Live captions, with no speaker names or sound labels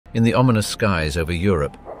In the ominous skies over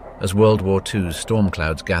Europe, as World War II's storm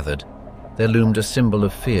clouds gathered, there loomed a symbol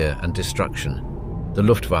of fear and destruction: the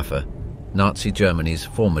Luftwaffe, Nazi Germany's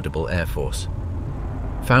formidable air force.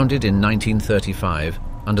 Founded in 1935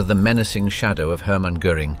 under the menacing shadow of Hermann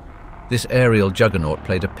Göring, this aerial juggernaut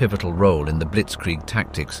played a pivotal role in the blitzkrieg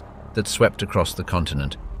tactics that swept across the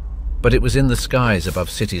continent. But it was in the skies above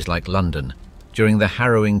cities like London, during the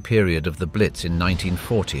harrowing period of the Blitz in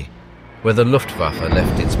 1940, where the Luftwaffe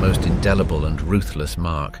left its most indelible and ruthless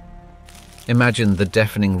mark. Imagine the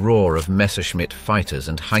deafening roar of Messerschmitt fighters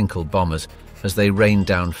and Heinkel bombers as they rained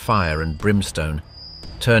down fire and brimstone,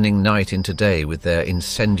 turning night into day with their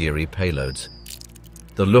incendiary payloads.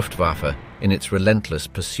 The Luftwaffe, in its relentless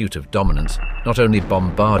pursuit of dominance, not only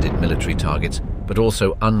bombarded military targets, but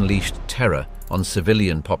also unleashed terror on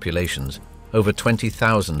civilian populations. Over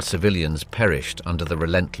 20,000 civilians perished under the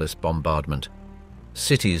relentless bombardment.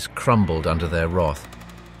 Cities crumbled under their wrath.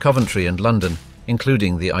 Coventry and London,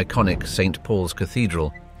 including the iconic St. Paul's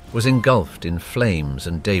Cathedral, was engulfed in flames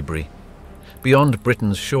and debris. Beyond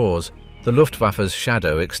Britain's shores, the Luftwaffe's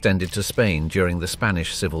shadow extended to Spain during the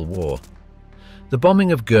Spanish Civil War. The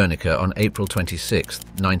bombing of Guernica on April 26,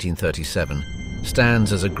 1937,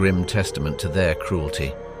 stands as a grim testament to their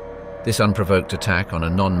cruelty. This unprovoked attack on a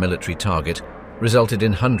non-military target resulted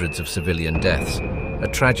in hundreds of civilian deaths, a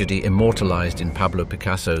tragedy immortalized in Pablo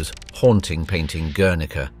Picasso's haunting painting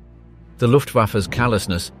Guernica. The Luftwaffe's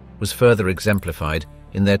callousness was further exemplified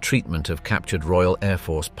in their treatment of captured Royal Air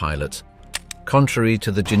Force pilots. Contrary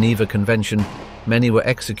to the Geneva Convention, many were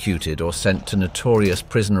executed or sent to notorious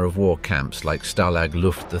prisoner-of-war camps like Stalag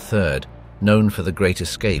Luft III, known for the Great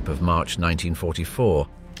Escape of March 1944,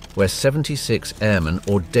 where 76 airmen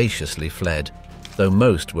audaciously fled, though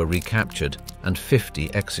most were recaptured and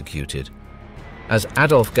 50 executed. As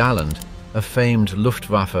Adolf Galland, a famed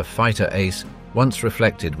Luftwaffe fighter ace, once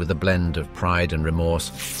reflected with a blend of pride and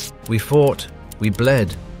remorse, "We fought, we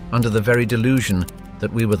bled, under the very delusion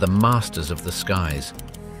that we were the masters of the skies."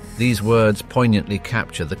 These words poignantly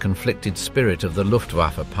capture the conflicted spirit of the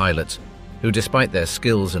Luftwaffe pilots, who, despite their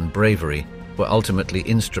skills and bravery, were ultimately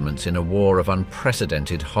instruments in a war of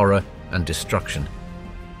unprecedented horror and destruction.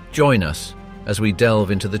 Join us as we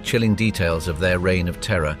delve into the chilling details of their reign of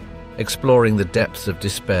terror, exploring the depths of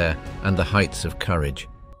despair and the heights of courage.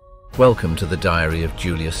 Welcome to the Diary of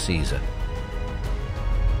Julius Caesar.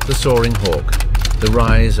 The Soaring Hawk, the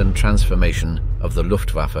rise and transformation of the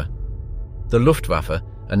Luftwaffe. The Luftwaffe,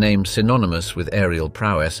 a name synonymous with aerial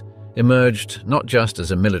prowess, emerged not just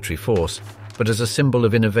as a military force, but as a symbol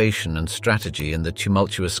of innovation and strategy in the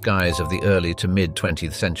tumultuous skies of the early to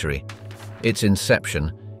mid-20th century. Its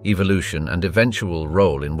inception, evolution, and eventual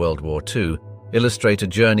role in World War II illustrate a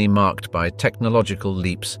journey marked by technological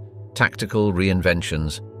leaps, tactical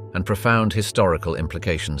reinventions, and profound historical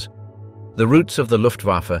implications. The roots of the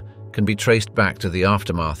Luftwaffe can be traced back to the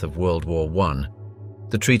aftermath of World War I.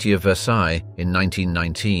 The Treaty of Versailles in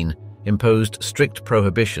 1919 imposed strict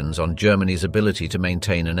prohibitions on Germany's ability to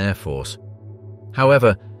maintain an air force.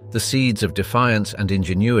 However, the seeds of defiance and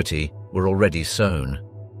ingenuity were already sown.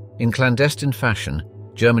 In clandestine fashion,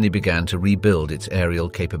 Germany began to rebuild its aerial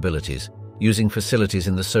capabilities, using facilities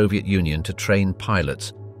in the Soviet Union to train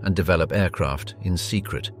pilots and develop aircraft in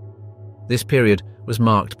secret. This period was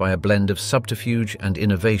marked by a blend of subterfuge and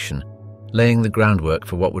innovation, laying the groundwork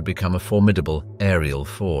for what would become a formidable aerial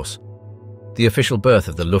force. The official birth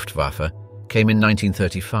of the Luftwaffe came in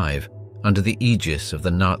 1935 under the aegis of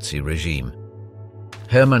the Nazi regime.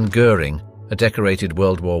 Hermann Göring, a decorated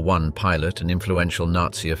World War I pilot and influential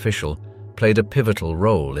Nazi official, played a pivotal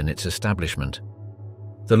role in its establishment.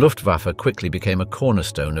 The Luftwaffe quickly became a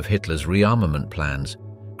cornerstone of Hitler's rearmament plans,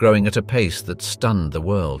 growing at a pace that stunned the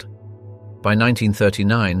world. By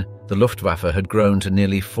 1939, the Luftwaffe had grown to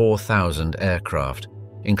nearly 4,000 aircraft,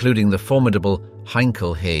 including the formidable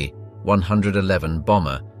Heinkel He 111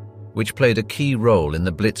 bomber, which played a key role in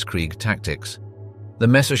the blitzkrieg tactics. The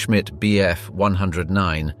Messerschmitt Bf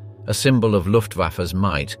 109, a symbol of Luftwaffe's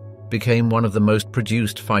might, became one of the most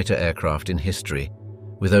produced fighter aircraft in history,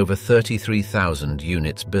 with over 33,000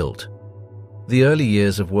 units built. The early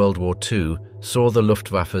years of World War II saw the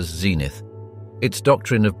Luftwaffe's zenith. Its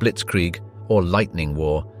doctrine of blitzkrieg, or lightning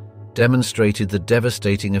war, demonstrated the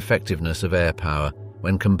devastating effectiveness of air power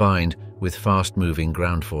when combined with fast-moving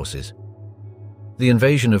ground forces. The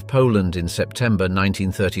invasion of Poland in September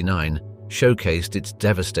 1939 showcased its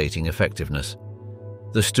devastating effectiveness.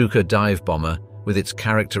 The Stuka dive bomber, with its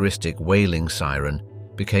characteristic wailing siren,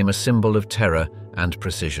 became a symbol of terror and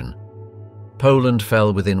precision. Poland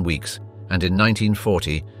fell within weeks, and in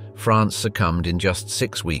 1940, France succumbed in just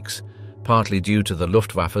 6 weeks, partly due to the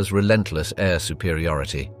Luftwaffe's relentless air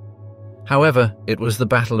superiority. However, it was the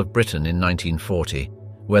Battle of Britain in 1940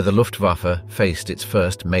 where the Luftwaffe faced its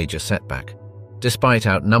first major setback. Despite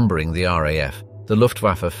outnumbering the RAF, the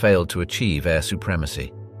Luftwaffe failed to achieve air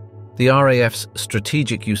supremacy. The RAF's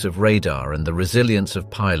strategic use of radar and the resilience of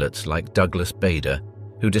pilots like Douglas Bader,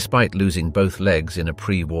 who despite losing both legs in a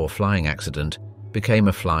pre-war flying accident, became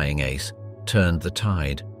a flying ace, turned the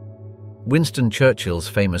tide. Winston Churchill's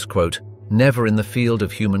famous quote, "Never in the field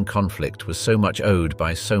of human conflict was so much owed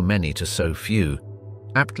by so many to so few,"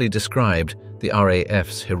 aptly described the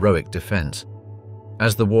RAF's heroic defense.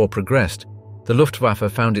 As the war progressed, the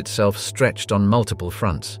Luftwaffe found itself stretched on multiple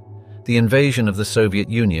fronts. The invasion of the Soviet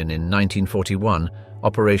Union in 1941,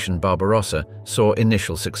 Operation Barbarossa, saw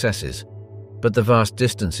initial successes. But the vast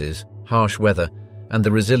distances, harsh weather, and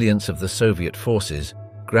the resilience of the Soviet forces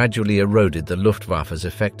gradually eroded the Luftwaffe's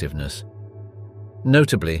effectiveness.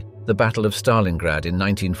 Notably, the Battle of Stalingrad in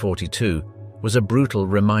 1942 was a brutal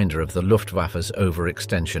reminder of the Luftwaffe's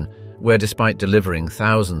overextension, where despite delivering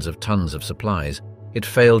thousands of tons of supplies, it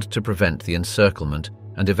failed to prevent the encirclement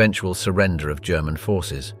and eventual surrender of German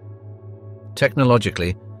forces.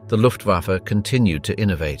 Technologically, the Luftwaffe continued to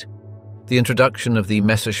innovate. The introduction of the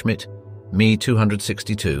Messerschmitt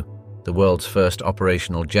Me-262, the world's first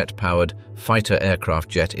operational jet-powered fighter aircraft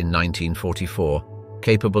jet in 1944,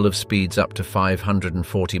 capable of speeds up to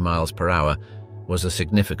 540 miles per hour, was a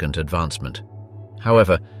significant advancement.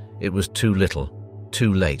 However, it was too little,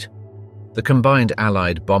 too late. The combined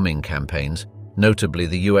Allied bombing campaigns, notably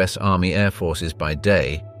the US Army Air Forces by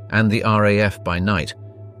day and the RAF by night,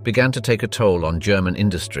 began to take a toll on German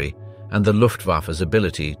industry and the Luftwaffe's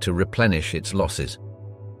ability to replenish its losses.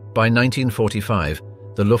 By 1945,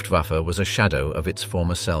 the Luftwaffe was a shadow of its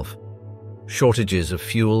former self. Shortages of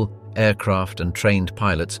fuel, aircraft and trained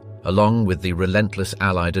pilots, along with the relentless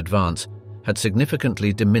Allied advance, had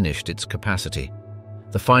significantly diminished its capacity.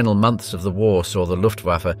 The final months of the war saw the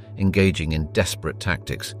Luftwaffe engaging in desperate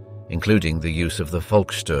tactics, including the use of the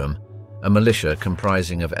Volkssturm, a militia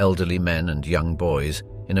comprising of elderly men and young boys,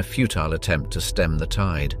 in a futile attempt to stem the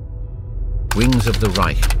tide. Wings of the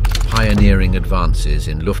Reich, pioneering advances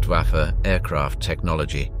in Luftwaffe aircraft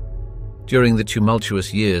technology. During the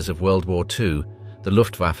tumultuous years of World War II, the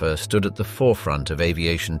Luftwaffe stood at the forefront of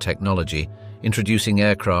aviation technology, introducing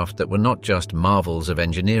aircraft that were not just marvels of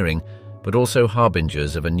engineering, but also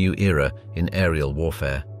harbingers of a new era in aerial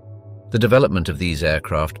warfare. The development of these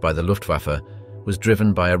aircraft by the Luftwaffe was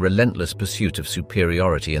driven by a relentless pursuit of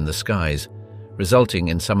superiority in the skies, resulting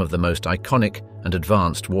in some of the most iconic and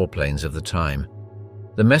advanced warplanes of the time.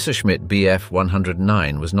 The Messerschmitt Bf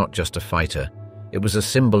 109 was not just a fighter, it was a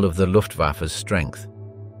symbol of the Luftwaffe's strength.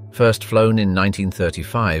 First flown in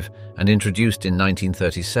 1935 and introduced in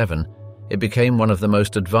 1937, it became one of the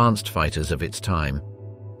most advanced fighters of its time.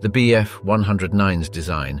 The Bf 109's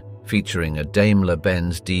design, featuring a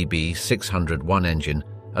Daimler-Benz DB 601 engine,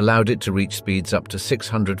 allowed it to reach speeds up to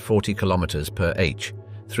 640 km per h,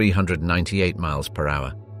 398 miles per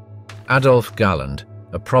hour. Adolf Galland,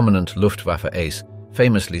 a prominent Luftwaffe ace,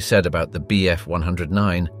 famously said about the Bf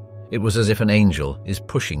 109, "It was as if an angel is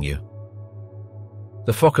pushing you."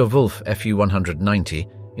 The Focke-Wulf Fu 190,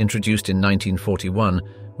 introduced in 1941,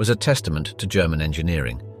 was a testament to German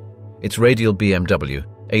engineering. Its radial BMW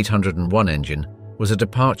 801 engine was a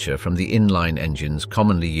departure from the inline engines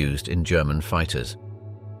commonly used in German fighters.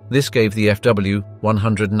 This gave the Fw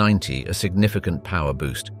 190 a significant power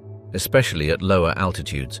boost, especially at lower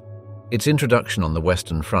altitudes. Its introduction on the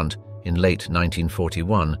Western Front in late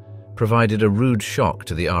 1941 provided a rude shock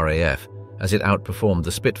to the RAF as it outperformed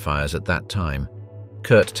the Spitfires at that time.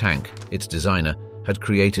 Kurt Tank, its designer, had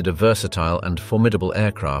created a versatile and formidable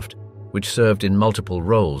aircraft which served in multiple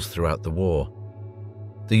roles throughout the war.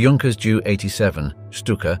 The Junkers Ju-87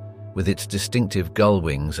 Stuka, with its distinctive gull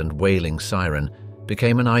wings and wailing siren,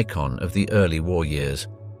 became an icon of the early war years.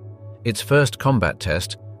 Its first combat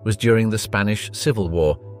test was during the Spanish Civil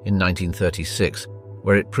War in 1936,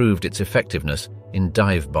 where it proved its effectiveness in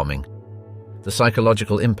dive bombing. The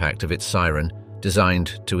psychological impact of its siren,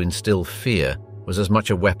 designed to instill fear, was as much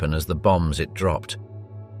a weapon as the bombs it dropped.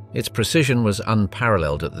 Its precision was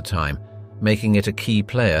unparalleled at the time, making it a key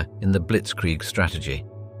player in the blitzkrieg strategy.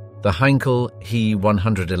 The Heinkel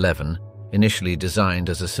He-111, initially designed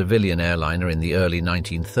as a civilian airliner in the early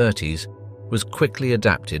 1930s, was quickly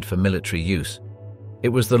adapted for military use. It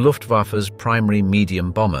was the Luftwaffe's primary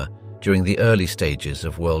medium bomber during the early stages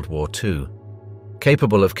of World War II.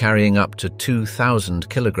 Capable of carrying up to 2,000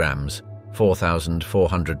 kilograms,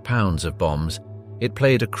 4,400 pounds of bombs, it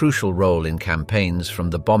played a crucial role in campaigns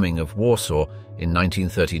from the bombing of Warsaw in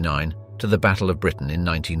 1939 to the Battle of Britain in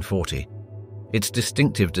 1940. Its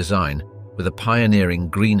distinctive design, with a pioneering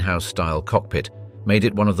greenhouse-style cockpit, made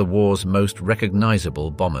it one of the war's most recognizable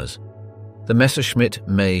bombers. The Messerschmitt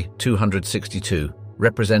May 262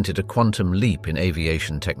 represented a quantum leap in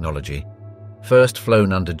aviation technology. First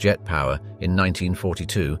flown under jet power in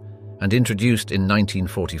 1942 and introduced in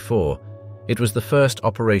 1944, it was the first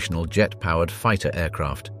operational jet-powered fighter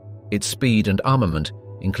aircraft. Its speed and armament,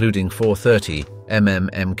 including 430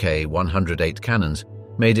 Mk 108 cannons,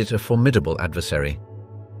 made it a formidable adversary.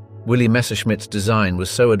 Willy Messerschmitt's design was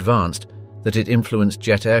so advanced that it influenced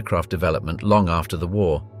jet aircraft development long after the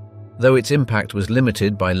war. Though its impact was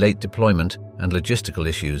limited by late deployment and logistical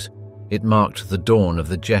issues, it marked the dawn of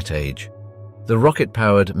the jet age. The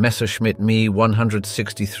rocket-powered Messerschmitt Me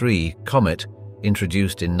 163 Comet,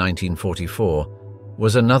 introduced in 1944,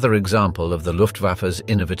 was another example of the Luftwaffe's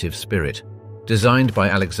innovative spirit. Designed by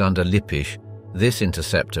Alexander Lippisch, this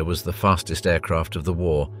interceptor was the fastest aircraft of the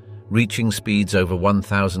war, reaching speeds over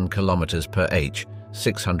 1,000 km/h,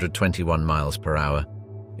 621 miles per hour.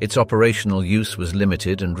 Its operational use was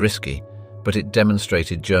limited and risky, but it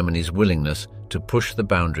demonstrated Germany's willingness to push the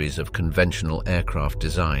boundaries of conventional aircraft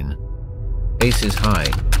design. Aces High,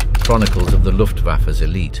 chronicles of the Luftwaffe's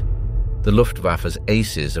elite. The Luftwaffe's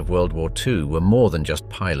aces of World War II were more than just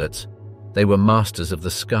pilots. They were masters of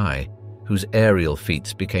the sky, whose aerial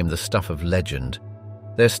feats became the stuff of legend.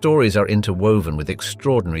 Their stories are interwoven with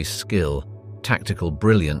extraordinary skill, tactical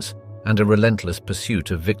brilliance, and a relentless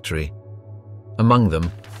pursuit of victory. Among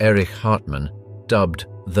them, Erich Hartmann, dubbed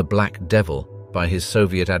the Black Devil by his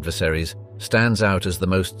Soviet adversaries, stands out as the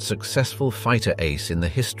most successful fighter ace in the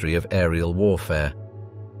history of aerial warfare.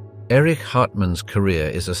 Erich Hartmann's career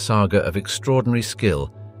is a saga of extraordinary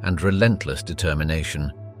skill and relentless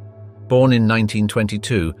determination. Born in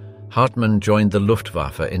 1922, Hartmann joined the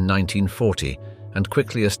Luftwaffe in 1940 and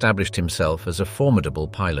quickly established himself as a formidable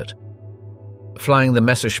pilot. Flying the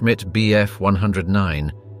Messerschmitt Bf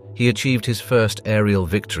 109, he achieved his first aerial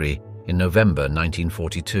victory in November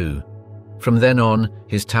 1942. From then on,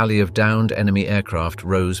 his tally of downed enemy aircraft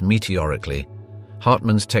rose meteorically.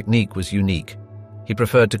 Hartmann's technique was unique. He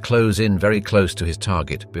preferred to close in very close to his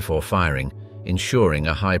target before firing, ensuring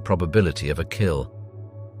a high probability of a kill.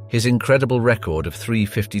 His incredible record of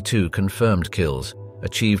 352 confirmed kills,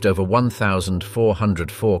 achieved over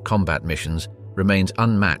 1,404 combat missions, remains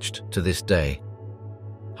unmatched to this day.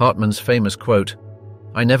 Hartmann's famous quote,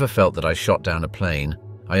 "I never felt that I shot down a plane.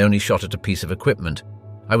 I only shot at a piece of equipment.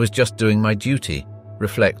 I was just doing my duty,"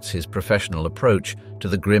 reflects his professional approach to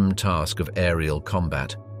the grim task of aerial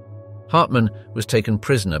combat. Hartmann was taken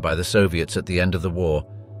prisoner by the Soviets at the end of the war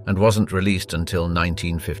and wasn't released until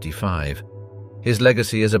 1955. His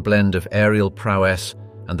legacy is a blend of aerial prowess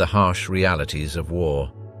and the harsh realities of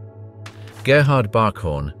war. Gerhard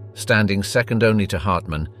Barkhorn, standing second only to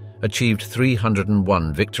Hartmann, achieved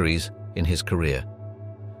 301 victories in his career.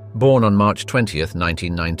 Born on March 20,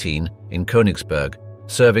 1919, in Königsberg,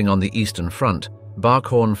 serving on the Eastern Front,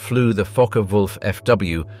 Barkhorn flew the Focke-Wulf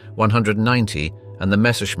FW 190 and the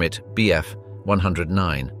Messerschmitt Bf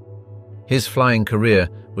 109. His flying career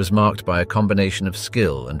was marked by a combination of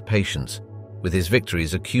skill and patience, with his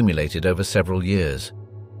victories accumulated over several years.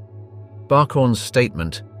 Barkhorn's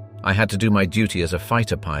statement, "I had to do my duty as a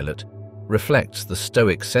fighter pilot," reflects the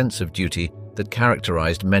stoic sense of duty that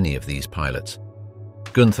characterized many of these pilots.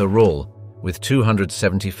 Günther Röhl, with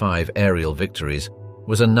 275 aerial victories,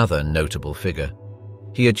 was another notable figure.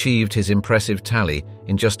 He achieved his impressive tally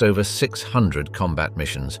in just over 600 combat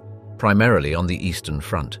missions, primarily on the Eastern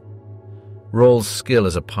Front. Röhl's skill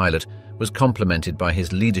as a pilot was complemented by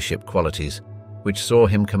his leadership qualities, which saw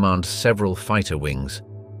him command several fighter wings.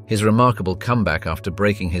 His remarkable comeback after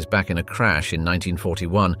breaking his back in a crash in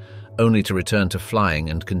 1941, only to return to flying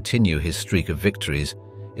and continue his streak of victories,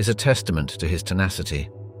 is a testament to his tenacity.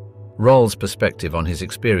 Röhl's perspective on his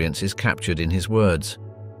experience is captured in his words,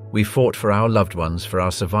 "We fought for our loved ones, for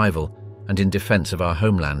our survival, and in defense of our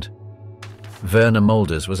homeland." Werner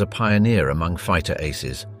Mulders was a pioneer among fighter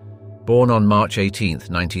aces. Born on March 18,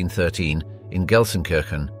 1913, in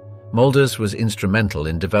Gelsenkirchen, Mulders was instrumental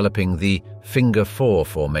in developing the Finger Four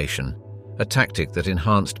formation, a tactic that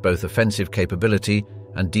enhanced both offensive capability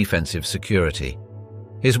and defensive security.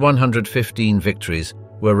 His 115 victories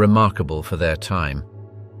were remarkable for their time.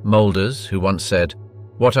 Mulders, who once said,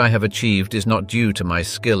 "What I have achieved is not due to my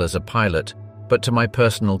skill as a pilot, but to my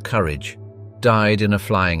personal courage," died in a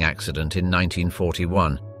flying accident in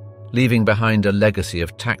 1941, leaving behind a legacy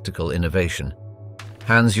of tactical innovation.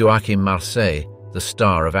 Hans-Joachim Marseille, the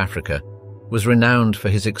Star of Africa, was renowned for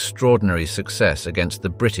his extraordinary success against the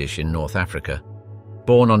British in North Africa.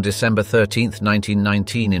 Born on December 13,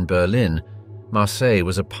 1919 in Berlin, Marseille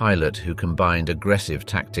was a pilot who combined aggressive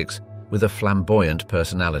tactics with a flamboyant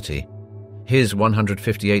personality. His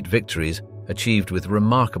 158 victories, achieved with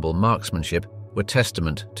remarkable marksmanship, were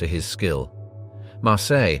testament to his skill.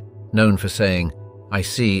 Marseille, known for saying, "I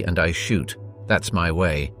see and I shoot, that's my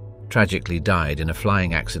way," tragically died in a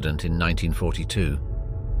flying accident in 1942.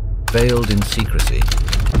 Veiled in secrecy,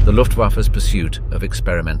 the Luftwaffe's pursuit of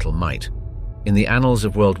experimental might. In the annals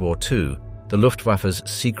of World War II, the Luftwaffe's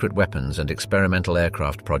secret weapons and experimental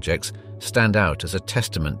aircraft projects stand out as a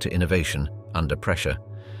testament to innovation under pressure.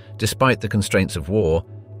 Despite the constraints of war,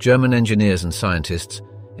 German engineers and scientists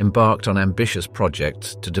embarked on ambitious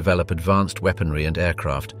projects to develop advanced weaponry and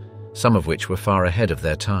aircraft, some of which were far ahead of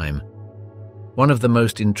their time. One of the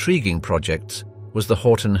most intriguing projects was the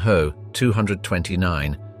Horten Ho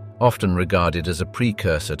 229, often regarded as a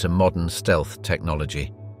precursor to modern stealth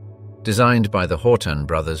technology. Designed by the Horten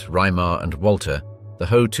brothers Reimar and Walter, the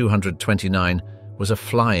Ho 229 was a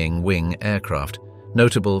flying wing aircraft,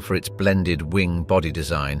 notable for its blended wing body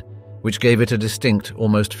design, which gave it a distinct,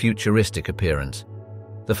 almost futuristic appearance.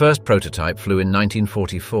 The first prototype flew in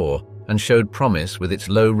 1944 and showed promise with its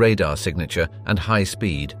low radar signature and high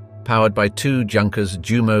speed, powered by two Junkers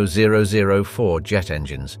Jumo 004 jet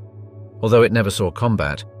engines. Although it never saw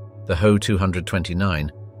combat, the Ho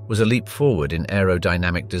 229 was a leap forward in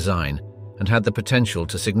aerodynamic design and had the potential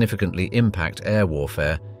to significantly impact air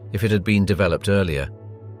warfare if it had been developed earlier.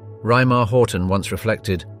 Reimar Horten once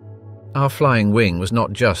reflected, "Our flying wing was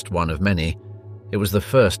not just one of many, it was the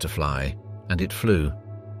first to fly, and it flew."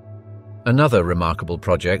 Another remarkable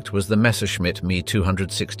project was the Messerschmitt Me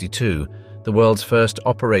 262, the world's first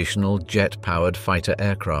operational jet-powered fighter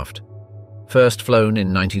aircraft. First flown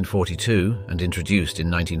in 1942 and introduced in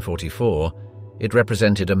 1944, it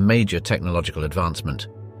represented a major technological advancement.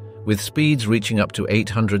 With speeds reaching up to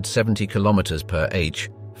 870 km per h,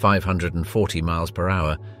 540 miles per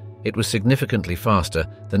hour, it was significantly faster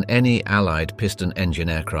than any Allied piston engine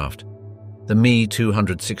aircraft. The Me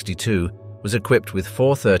 262 was equipped with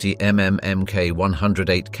 430 mm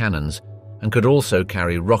Mk108 cannons and could also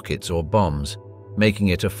carry rockets or bombs, making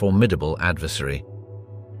it a formidable adversary.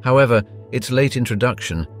 However, its late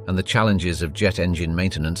introduction and the challenges of jet engine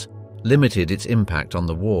maintenance limited its impact on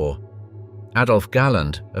the war. Adolf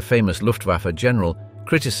Galland, a famous Luftwaffe general,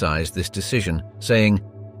 criticized this decision, saying,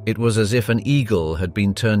 "It was as if an eagle had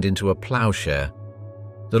been turned into a plowshare."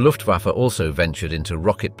 The Luftwaffe also ventured into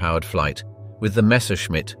rocket-powered flight with the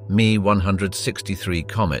Messerschmitt Me 163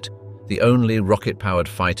 Comet, the only rocket-powered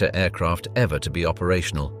fighter aircraft ever to be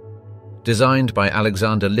operational. Designed by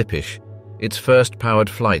Alexander Lippisch, its first powered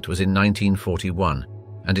flight was in 1941,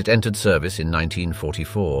 and it entered service in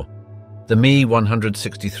 1944. The Me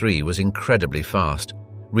 163 was incredibly fast,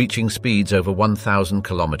 reaching speeds over 1,000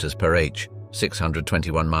 km per h,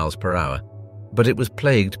 621 miles per hour. But it was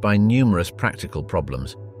plagued by numerous practical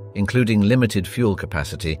problems, including limited fuel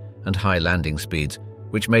capacity and high landing speeds,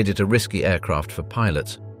 which made it a risky aircraft for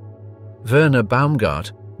pilots. Werner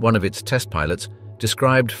Baumgart, one of its test pilots,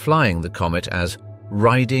 described flying the Comet as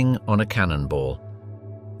riding on a cannonball.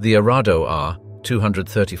 The Arado R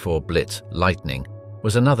 234 Blitz Lightning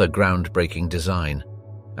was another groundbreaking design.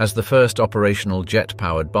 As the first operational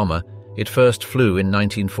jet-powered bomber, it first flew in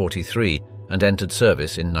 1943 and entered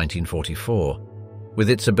service in 1944. With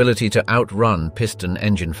its ability to outrun piston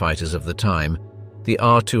engine fighters of the time, the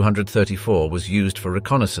R-234 was used for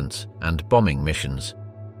reconnaissance and bombing missions.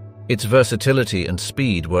 Its versatility and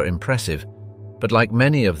speed were impressive, but like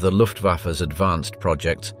many of the Luftwaffe's advanced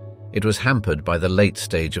projects, it was hampered by the late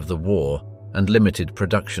stage of the war and limited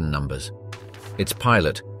production numbers. Its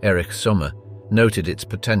pilot, Erich Sommer, noted its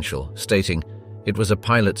potential, stating, "It was a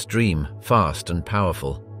pilot's dream, fast and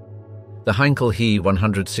powerful." The Heinkel He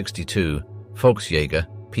 162, Volksjäger,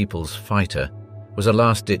 People's Fighter, was a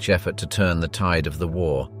last-ditch effort to turn the tide of the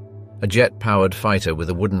war. A jet-powered fighter with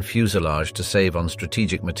a wooden fuselage to save on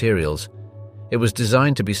strategic materials, it was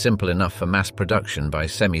designed to be simple enough for mass production by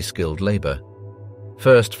semi-skilled labor.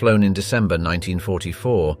 First flown in December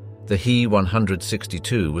 1944, the He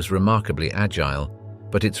 162 was remarkably agile,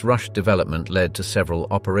 but its rushed development led to several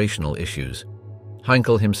operational issues.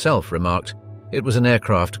 Heinkel himself remarked, "It was an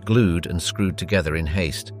aircraft glued and screwed together in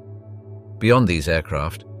haste." Beyond these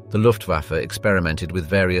aircraft, the Luftwaffe experimented with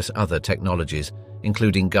various other technologies,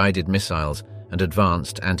 including guided missiles and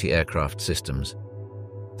advanced anti-aircraft systems.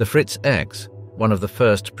 The Fritz X, one of the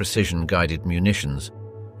first precision-guided munitions,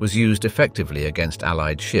 was used effectively against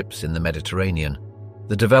Allied ships in the Mediterranean.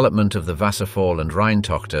 The development of the Wasserfall and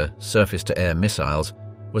Rheintochter surface-to-air missiles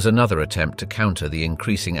was another attempt to counter the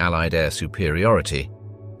increasing Allied air superiority,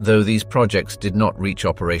 though these projects did not reach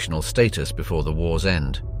operational status before the war's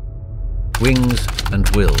end. Wings and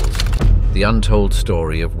wills. the untold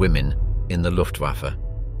story of women in the Luftwaffe.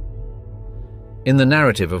 In the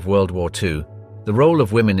narrative of World War II, the role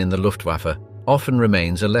of women in the Luftwaffe often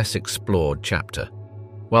remains a less explored chapter.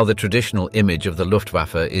 While the traditional image of the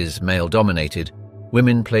Luftwaffe is male-dominated,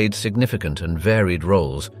 women played significant and varied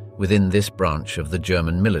roles within this branch of the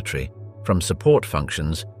German military, from support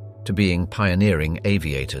functions to being pioneering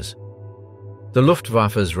aviators. The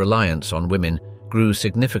Luftwaffe's reliance on women grew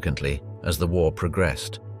significantly as the war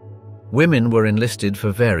progressed. Women were enlisted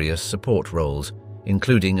for various support roles,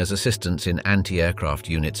 including as assistants in anti-aircraft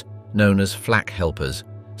units known as flak helpers,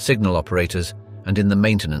 signal operators, and in the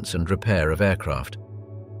maintenance and repair of aircraft.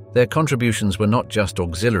 Their contributions were not just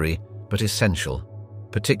auxiliary, but essential,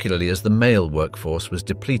 particularly as the male workforce was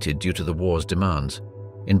depleted due to the war's demands.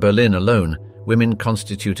 In Berlin alone, women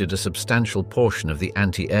constituted a substantial portion of the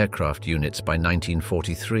anti-aircraft units by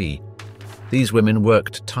 1943. These women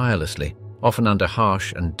worked tirelessly, often under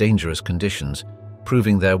harsh and dangerous conditions,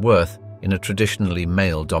 proving their worth in a traditionally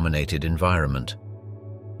male-dominated environment.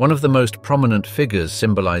 One of the most prominent figures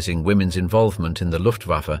symbolizing women's involvement in the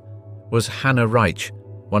Luftwaffe was Hannah Reich,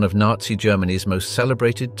 one of Nazi Germany's most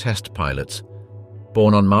celebrated test pilots.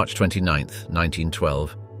 Born on March 29,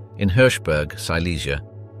 1912, in Hirschberg, Silesia,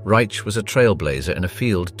 Reich was a trailblazer in a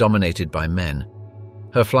field dominated by men.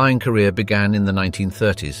 Her flying career began in the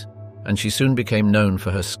 1930s, and she soon became known for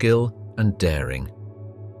her skill and daring.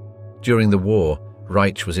 During the war,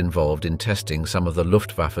 Reich was involved in testing some of the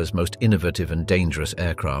Luftwaffe's most innovative and dangerous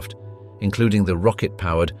aircraft, including the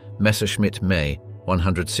rocket-powered Messerschmitt May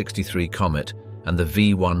 163 Comet and the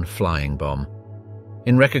V-1 flying bomb.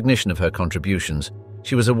 In recognition of her contributions,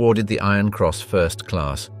 she was awarded the Iron Cross First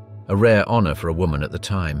Class, a rare honor for a woman at the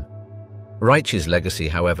time. Reich's legacy,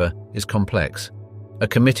 however, is complex. A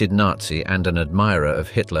committed Nazi and an admirer of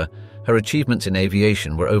Hitler, her achievements in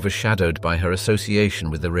aviation were overshadowed by her association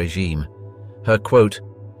with the regime. Her quote,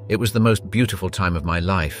 "It was the most beautiful time of my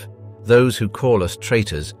life. Those who call us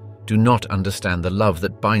traitors do not understand the love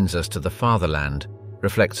that binds us to the fatherland,"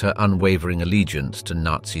 reflects her unwavering allegiance to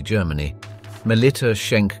Nazi Germany. Melita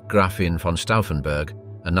Schenk-Grafin von Stauffenberg,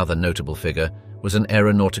 another notable figure, was an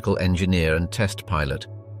aeronautical engineer and test pilot.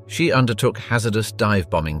 She undertook hazardous dive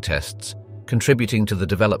bombing tests, contributing to the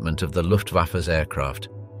development of the Luftwaffe's aircraft.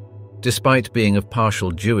 Despite being of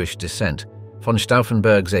partial Jewish descent, von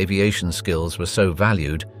Stauffenberg's aviation skills were so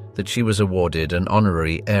valued that she was awarded an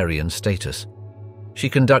honorary Aryan status. She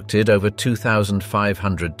conducted over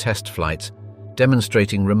 2,500 test flights,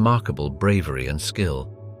 demonstrating remarkable bravery and skill.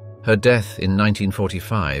 Her death in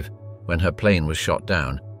 1945, when her plane was shot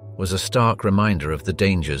down, was a stark reminder of the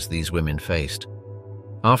dangers these women faced.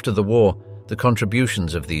 After the war, the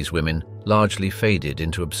contributions of these women largely faded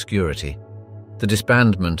into obscurity. The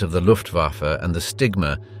disbandment of the Luftwaffe and the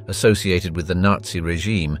stigma associated with the Nazi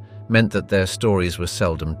regime meant that their stories were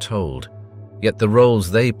seldom told. Yet the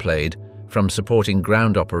roles they played, from supporting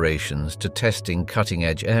ground operations to testing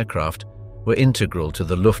cutting-edge aircraft, were integral to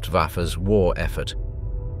the Luftwaffe's war effort.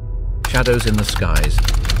 Shadows in the skies,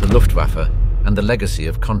 the Luftwaffe, and the legacy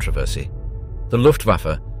of controversy. The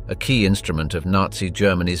Luftwaffe, a key instrument of Nazi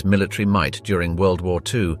Germany's military might during World War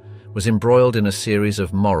II, was embroiled in a series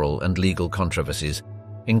of moral and legal controversies,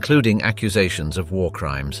 including accusations of war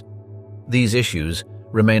crimes. These issues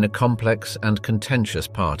remain a complex and contentious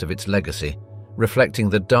part of its legacy, reflecting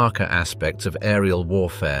the darker aspects of aerial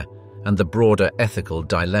warfare and the broader ethical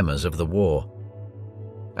dilemmas of the war.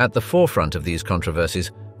 At the forefront of these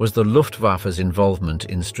controversies was the Luftwaffe's involvement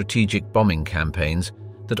in strategic bombing campaigns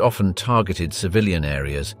that often targeted civilian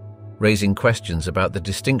areas, raising questions about the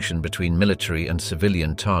distinction between military and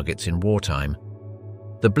civilian targets in wartime.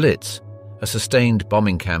 The Blitz, a sustained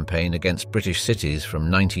bombing campaign against British cities from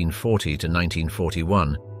 1940 to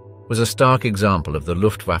 1941, was a stark example of the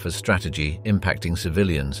Luftwaffe's strategy impacting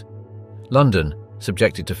civilians. London,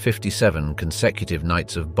 subjected to 57 consecutive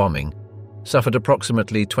nights of bombing, suffered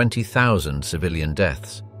approximately 20,000 civilian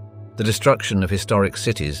deaths. The destruction of historic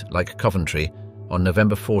cities like Coventry on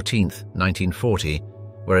November 14, 1940,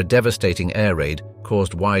 where a devastating air raid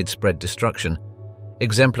caused widespread destruction,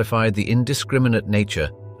 exemplified the indiscriminate nature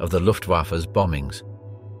of the Luftwaffe's bombings.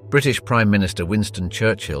 British Prime Minister Winston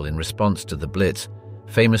Churchill, in response to the Blitz,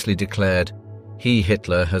 famously declared, "He,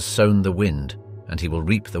 Hitler, has sown the wind, and he will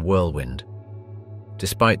reap the whirlwind."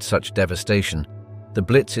 Despite such devastation, the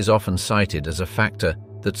Blitz is often cited as a factor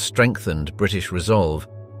that strengthened British resolve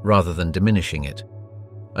rather than diminishing it.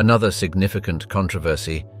 Another significant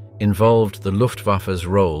controversy involved the Luftwaffe's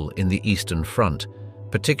role in the Eastern Front,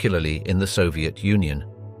 particularly in the Soviet Union.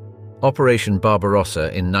 Operation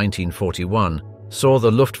Barbarossa in 1941 saw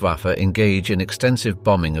the Luftwaffe engage in extensive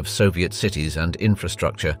bombing of Soviet cities and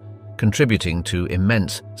infrastructure, contributing to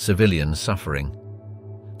immense civilian suffering.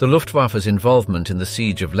 The Luftwaffe's involvement in the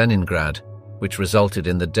siege of Leningrad, which resulted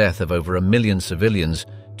in the death of over 1 million civilians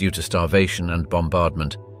due to starvation and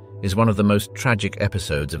bombardment, is one of the most tragic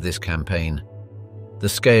episodes of this campaign. The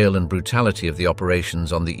scale and brutality of the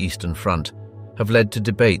operations on the Eastern Front have led to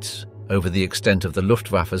debates over the extent of the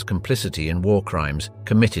Luftwaffe's complicity in war crimes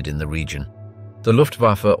committed in the region. The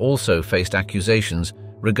Luftwaffe also faced accusations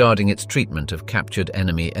regarding its treatment of captured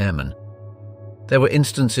enemy airmen. There were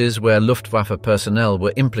instances where Luftwaffe personnel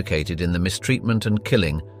were implicated in the mistreatment and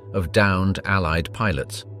killing of downed Allied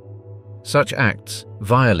pilots. Such acts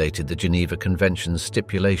violated the Geneva Convention's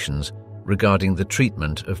stipulations regarding the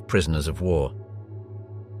treatment of prisoners of war.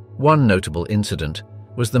 One notable incident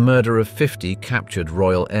was the murder of 50 captured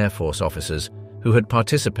Royal Air Force officers who had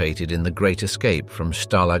participated in the Great Escape from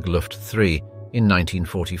Stalag Luft III in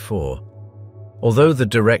 1944. Although the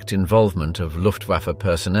direct involvement of Luftwaffe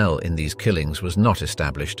personnel in these killings was not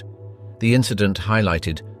established, the incident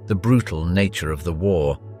highlighted the brutal nature of the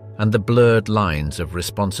war and the blurred lines of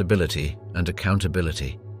responsibility and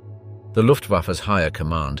accountability. The Luftwaffe's higher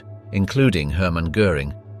command, including Hermann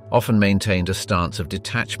Göring, often maintained a stance of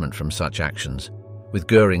detachment from such actions, with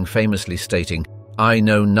Göring famously stating, "I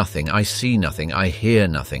know nothing, I see nothing, I hear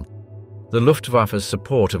nothing." The Luftwaffe's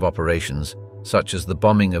support of operations, such as the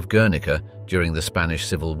bombing of Guernica during the Spanish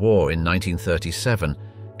Civil War in 1937,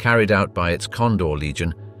 carried out by its Condor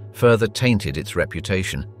Legion, further tainted its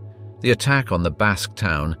reputation. The attack on the Basque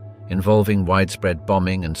town, involving widespread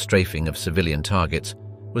bombing and strafing of civilian targets,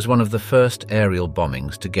 was one of the first aerial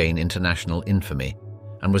bombings to gain international infamy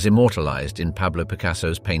and was immortalized in Pablo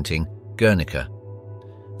Picasso's painting Guernica.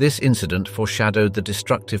 This incident foreshadowed the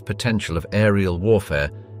destructive potential of aerial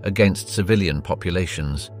warfare against civilian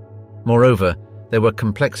populations. Moreover, there were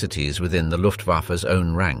complexities within the Luftwaffe's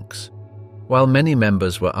own ranks. While many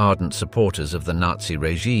members were ardent supporters of the Nazi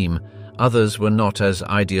regime, others were not as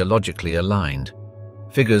ideologically aligned.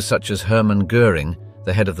 Figures such as Hermann Göring,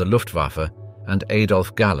 the head of the Luftwaffe, and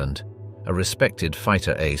Adolf Galland, a respected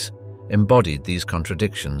fighter ace, embodied these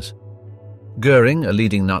contradictions. Göring, a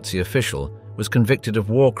leading Nazi official, was convicted of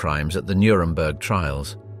war crimes at the Nuremberg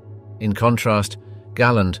trials. In contrast,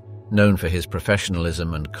 Galland, known for his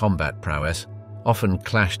professionalism and combat prowess, often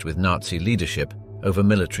clashed with Nazi leadership over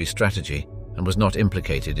military strategy and was not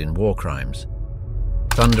implicated in war crimes.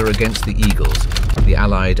 Thunder against the Eagles, the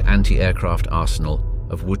Allied anti-aircraft arsenal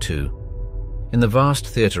of Woerth. In the vast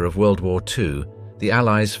theatre of World War II, the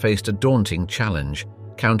Allies faced a daunting challenge,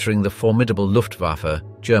 countering the formidable Luftwaffe,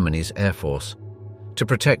 Germany's air force. To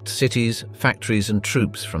protect cities, factories and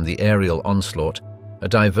troops from the aerial onslaught, a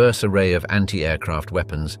diverse array of anti-aircraft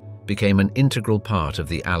weapons became an integral part of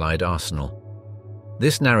the Allied arsenal.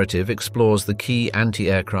 This narrative explores the key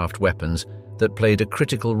anti-aircraft weapons that played a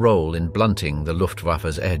critical role in blunting the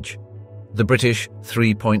Luftwaffe's edge. The British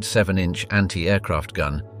 3.7-inch anti-aircraft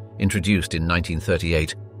gun, introduced in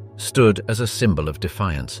 1938, stood as a symbol of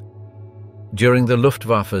defiance. During the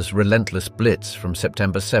Luftwaffe's relentless Blitz from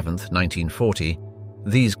September 7, 1940,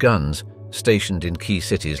 these guns, stationed in key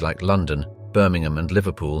cities like London, Birmingham and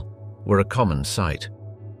Liverpool, were a common sight.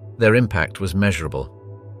 Their impact was measurable.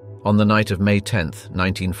 On the night of May 10,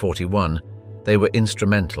 1941, they were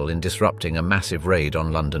instrumental in disrupting a massive raid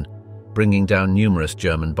on London, bringing down numerous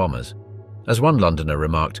German bombers. As one Londoner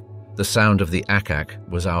remarked, "The sound of the ack-ack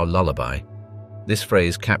was our lullaby." This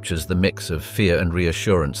phrase captures the mix of fear and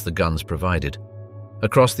reassurance the guns provided.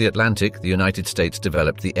 Across the Atlantic, the United States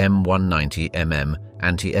developed the M190mm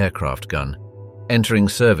anti-aircraft gun. Entering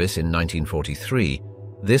service in 1943,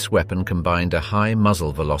 this weapon combined a high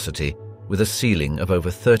muzzle velocity with a ceiling of over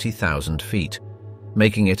 30,000 feet,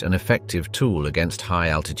 making it an effective tool against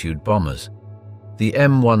high-altitude bombers. The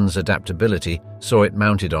M1's adaptability saw it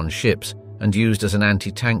mounted on ships and used as an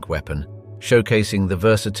anti-tank weapon, showcasing the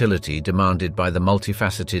versatility demanded by the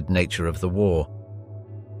multifaceted nature of the war.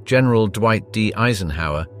 General Dwight D.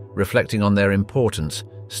 Eisenhower, reflecting on their importance,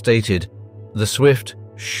 stated, "The swift,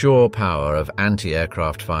 sure power of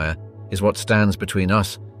anti-aircraft fire is what stands between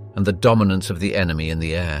us and the dominance of the enemy in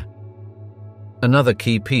the air." Another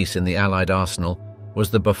key piece in the Allied arsenal was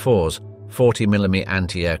the Bofors 40mm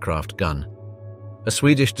anti-aircraft gun. A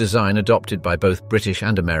Swedish design adopted by both British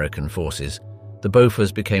and American forces, the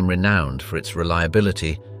Bofors became renowned for its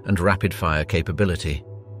reliability and rapid-fire capability.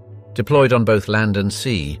 Deployed on both land and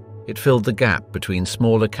sea, it filled the gap between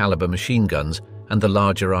smaller caliber machine guns and the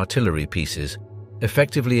larger artillery pieces,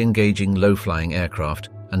 effectively engaging low-flying aircraft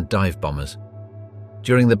and dive bombers.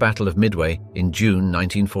 During the Battle of Midway in June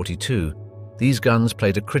 1942, these guns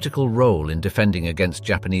played a critical role in defending against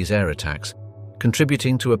Japanese air attacks,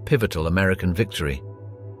 contributing to a pivotal American victory.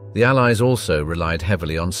 The Allies also relied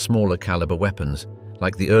heavily on smaller caliber weapons,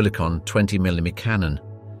 like the Oerlikon 20mm cannon.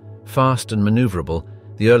 Fast and maneuverable,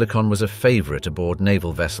 the Oerlikon was a favorite aboard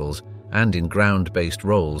naval vessels and in ground-based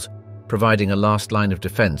roles, providing a last line of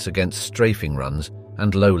defense against strafing runs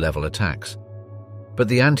and low-level attacks. But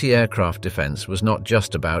the anti-aircraft defense was not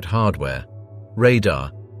just about hardware.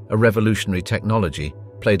 Radar, a revolutionary technology,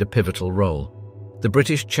 played a pivotal role. The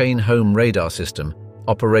British chain-home radar system,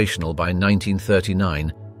 operational by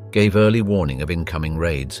 1939, gave early warning of incoming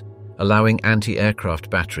raids, allowing anti-aircraft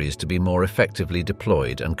batteries to be more effectively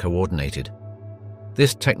deployed and coordinated.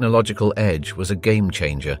 This technological edge was a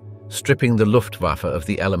game-changer, stripping the Luftwaffe of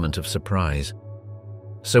the element of surprise.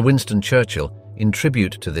 Sir Winston Churchill, in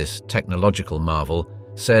tribute to this technological marvel,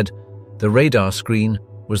 said, "The radar screen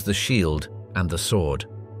was the shield and the sword."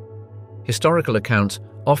 Historical accounts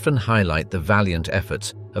often highlight the valiant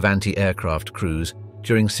efforts of anti-aircraft crews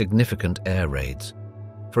during significant air raids.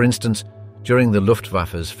 For instance, during the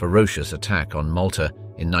Luftwaffe's ferocious attack on Malta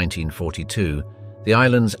in 1942, the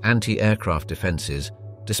island's anti-aircraft defences,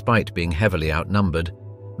 despite being heavily outnumbered,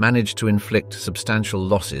 managed to inflict substantial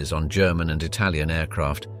losses on German and Italian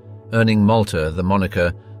aircraft, earning Malta the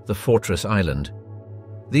moniker the Fortress Island.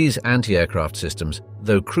 These anti-aircraft systems,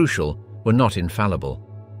 though crucial, were not infallible.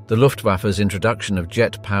 The Luftwaffe's introduction of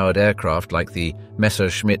jet-powered aircraft like the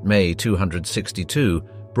Messerschmitt May 262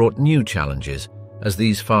 brought new challenges, as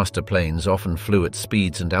these faster planes often flew at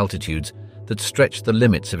speeds and altitudes that stretched the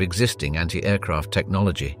limits of existing anti-aircraft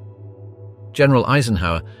technology. General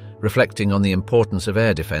Eisenhower, reflecting on the importance of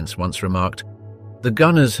air defense, once remarked, "The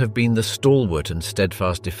gunners have been the stalwart and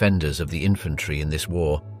steadfast defenders of the infantry in this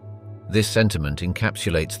war." This sentiment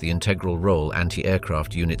encapsulates the integral role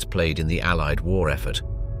anti-aircraft units played in the Allied war effort.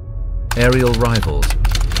 Aerial rivals,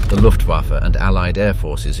 the Luftwaffe and Allied air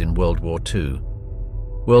forces in World War II.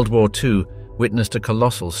 World War II witnessed a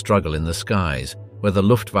colossal struggle in the skies, where the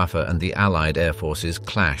Luftwaffe and the Allied air forces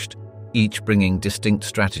clashed, each bringing distinct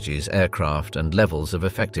strategies, aircraft, and levels of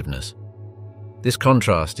effectiveness. This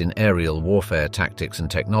contrast in aerial warfare tactics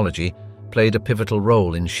and technology played a pivotal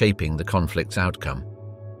role in shaping the conflict's outcome.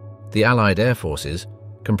 The Allied air forces,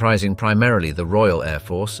 comprising primarily the Royal Air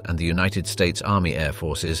Force and the United States Army Air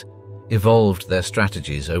Forces, evolved their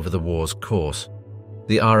strategies over the war's course.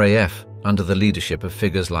 The RAF, under the leadership of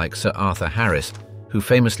figures like Sir Arthur Harris, who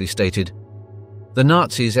famously stated, "The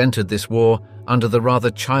Nazis entered this war under the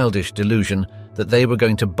rather childish delusion that they were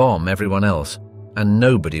going to bomb everyone else, and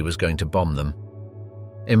nobody was going to bomb them,"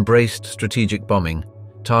 embraced strategic bombing,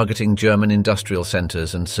 targeting German industrial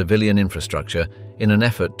centers and civilian infrastructure in an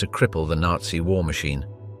effort to cripple the Nazi war machine.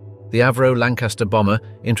 The Avro Lancaster bomber,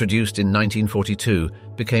 introduced in 1942,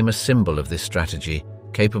 became a symbol of this strategy,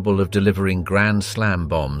 capable of delivering Grand Slam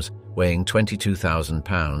bombs weighing 22,000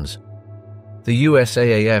 pounds. The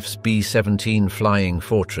USAAF's B-17 Flying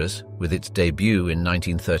Fortress, with its debut in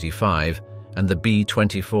 1935, and the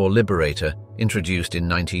B-24 Liberator, introduced in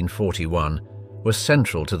 1941, was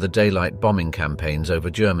central to the daylight bombing campaigns over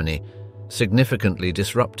Germany, significantly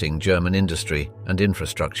disrupting German industry and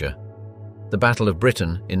infrastructure. The Battle of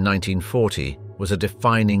Britain in 1940 was a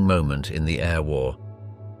defining moment in the air war.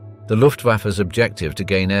 The Luftwaffe's objective to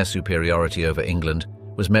gain air superiority over England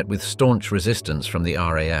was met with staunch resistance from the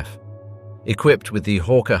RAF. Equipped with the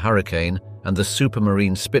Hawker Hurricane and the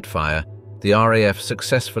Supermarine Spitfire, the RAF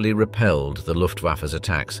successfully repelled the Luftwaffe's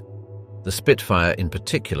attacks. The Spitfire, in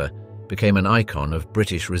particular, became an icon of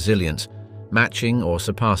British resilience, matching or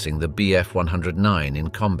surpassing the Bf-109 in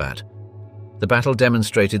combat. The battle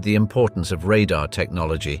demonstrated the importance of radar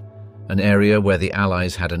technology, an area where the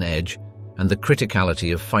Allies had an edge, and the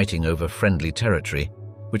criticality of fighting over friendly territory,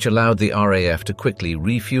 which allowed the RAF to quickly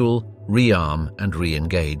refuel, rearm, and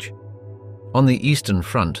re-engage. On the Eastern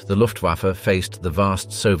Front, the Luftwaffe faced the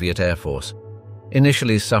vast Soviet Air Force.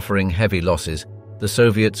 Initially suffering heavy losses, the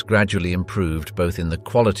Soviets gradually improved both in the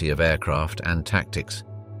quality of aircraft and tactics.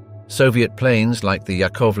 Soviet planes like the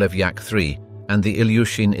Yakovlev Yak-3 and the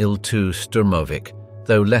Ilyushin Il-2 Sturmovik,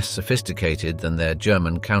 though less sophisticated than their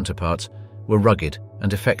German counterparts, were rugged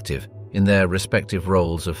and effective in their respective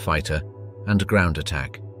roles of fighter and ground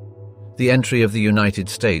attack. The entry of the United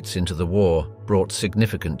States into the war brought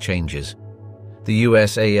significant changes. The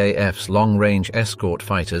USAAF's long-range escort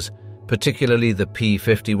fighters, particularly the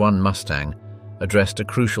P-51 Mustang, addressed a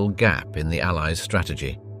crucial gap in the Allies'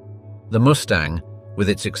 strategy. The Mustang, with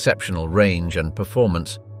its exceptional range and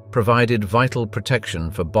performance, provided vital protection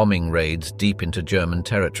for bombing raids deep into German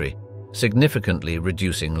territory, significantly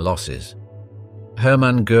reducing losses.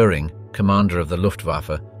 Hermann Göring, commander of the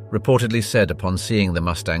Luftwaffe, reportedly said upon seeing the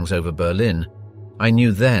Mustangs over Berlin, "I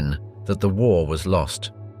knew then that the war was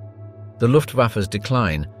lost." The Luftwaffe's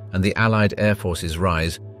decline and the Allied Air Force's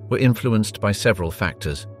rise were influenced by several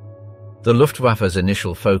factors. The Luftwaffe's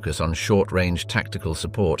initial focus on short-range tactical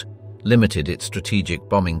support limited its strategic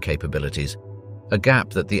bombing capabilities, a gap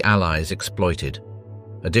that the Allies exploited.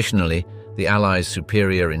 Additionally, the Allies'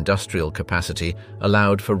 superior industrial capacity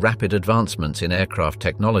allowed for rapid advancements in aircraft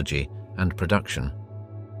technology and production.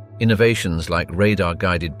 Innovations like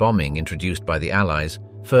radar-guided bombing introduced by the Allies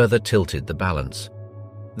further tilted the balance.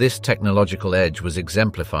 This technological edge was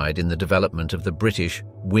exemplified in the development of the British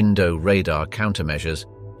window radar countermeasures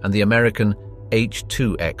and the American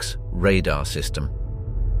H-2X radar system.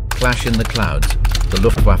 Clash in the clouds, the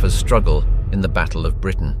Luftwaffe's struggle in the Battle of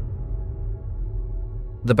Britain.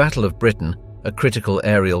 The Battle of Britain, a critical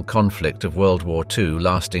aerial conflict of World War II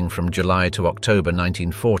lasting from July to October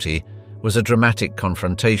 1940, was a dramatic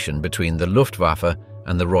confrontation between the Luftwaffe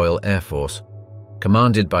and the Royal Air Force.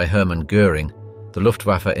 Commanded by Hermann Göring, the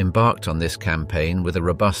Luftwaffe embarked on this campaign with a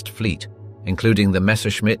robust fleet, including the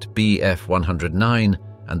Messerschmitt Bf-109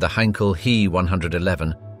 and the Heinkel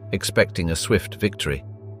He-111, expecting a swift victory.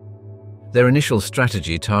 Their initial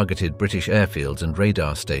strategy targeted British airfields and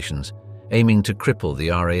radar stations, aiming to cripple the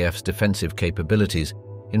RAF's defensive capabilities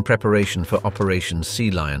in preparation for Operation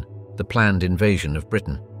Sea Lion, the planned invasion of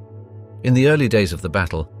Britain. In the early days of the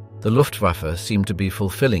battle, the Luftwaffe seemed to be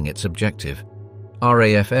fulfilling its objective.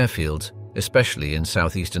 RAF airfields, especially in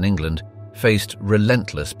southeastern England, faced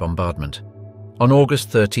relentless bombardment. On August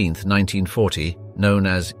 13, 1940, known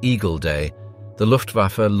as Eagle Day, the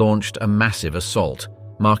Luftwaffe launched a massive assault,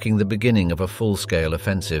 marking the beginning of a full-scale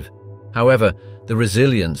offensive. However, the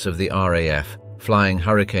resilience of the RAF, flying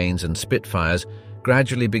Hurricanes and Spitfires,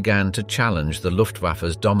 gradually began to challenge the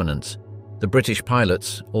Luftwaffe's dominance. The British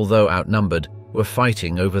pilots, although outnumbered, were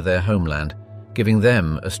fighting over their homeland, giving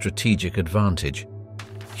them a strategic advantage.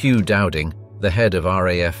 Hugh Dowding, the head of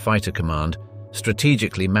RAF Fighter Command,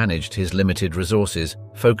 strategically managed his limited resources,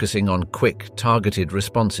 focusing on quick, targeted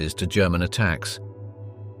responses to German attacks.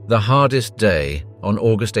 The hardest day, on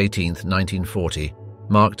August 18, 1940,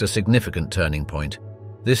 marked a significant turning point.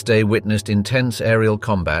 This day witnessed intense aerial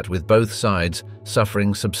combat with both sides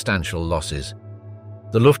suffering substantial losses.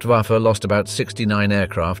 The Luftwaffe lost about 69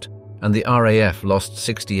 aircraft and the RAF lost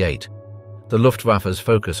 68. The Luftwaffe's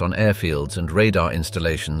focus on airfields and radar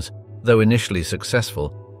installations, though initially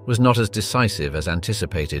successful, was not as decisive as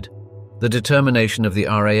anticipated. The determination of the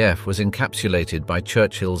RAF was encapsulated by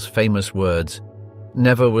Churchill's famous words,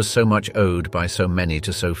 "Never was so much owed by so many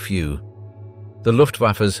to so few." The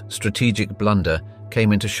Luftwaffe's strategic blunder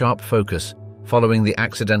came into sharp focus following the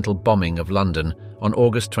accidental bombing of London on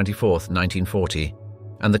August 24, 1940,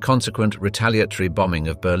 and the consequent retaliatory bombing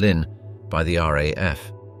of Berlin by the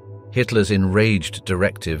RAF. Hitler's enraged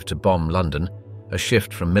directive to bomb London, a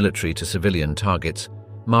shift from military to civilian targets,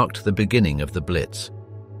 marked the beginning of the Blitz.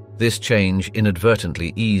 This change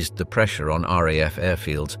inadvertently eased the pressure on RAF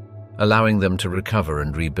airfields, allowing them to recover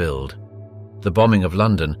and rebuild. The bombing of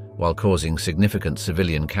London, while causing significant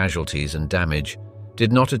civilian casualties and damage,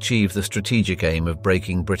 did not achieve the strategic aim of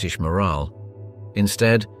breaking British morale.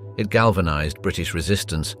 Instead, it galvanized British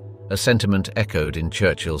resistance, a sentiment echoed in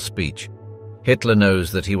Churchill's speech. "Hitler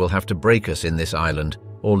knows that he will have to break us in this island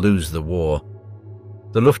or lose the war."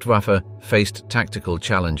 The Luftwaffe faced tactical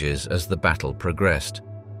challenges as the battle progressed.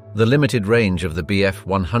 The limited range of the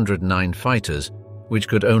Bf-109 fighters, which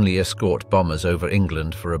could only escort bombers over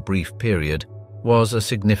England for a brief period, was a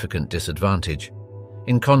significant disadvantage.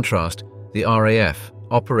 In contrast, the RAF,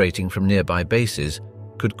 operating from nearby bases,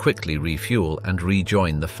 could quickly refuel and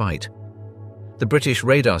rejoin the fight. The British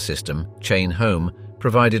radar system, Chain Home,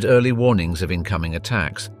 provided early warnings of incoming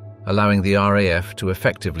attacks, allowing the RAF to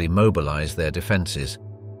effectively mobilize their defenses.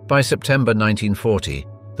 By September 1940,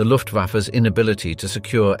 the Luftwaffe's inability to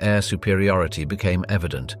secure air superiority became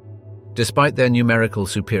evident. Despite their numerical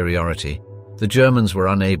superiority, the Germans were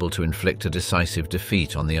unable to inflict a decisive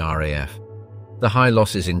defeat on the RAF. The high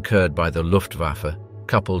losses incurred by the Luftwaffe,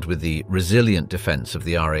 coupled with the resilient defense of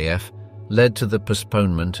the RAF, led to the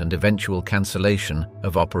postponement and eventual cancellation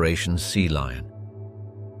of Operation Sea Lion.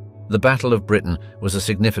 The Battle of Britain was a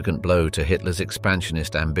significant blow to Hitler's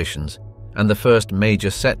expansionist ambitions and the first major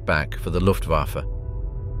setback for the Luftwaffe.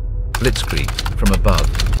 Blitzkrieg, from above,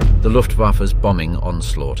 the Luftwaffe's bombing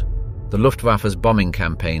onslaught. The Luftwaffe's bombing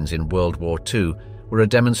campaigns in World War II were a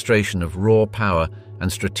demonstration of raw power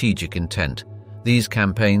and strategic intent. These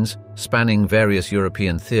campaigns, spanning various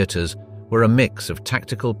European theatres, were a mix of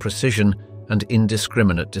tactical precision and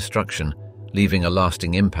indiscriminate destruction, leaving a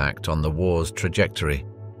lasting impact on the war's trajectory.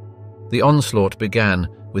 The onslaught began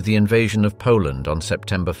with the invasion of Poland on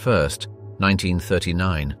September 1,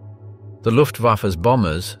 1939. The Luftwaffe's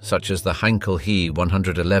bombers, such as the Heinkel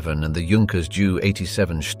He-111 and the Junkers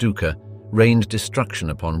Ju-87 Stuka, rained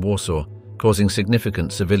destruction upon Warsaw, causing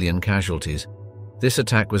significant civilian casualties. This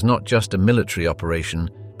attack was not just a military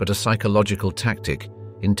operation, but a psychological tactic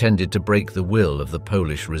intended to break the will of the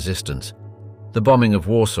Polish resistance. The bombing of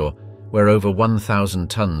Warsaw, where over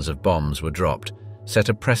 1,000 tons of bombs were dropped, set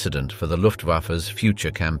a precedent for the Luftwaffe's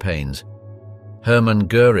future campaigns. Hermann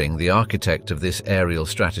Göring, the architect of this aerial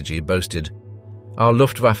strategy, boasted, "Our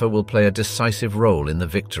Luftwaffe will play a decisive role in the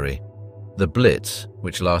victory." The Blitz,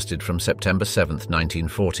 which lasted from September 7,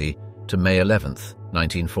 1940 to May 11,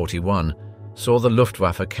 1941, saw the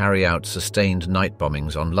Luftwaffe carry out sustained night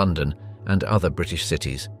bombings on London and other British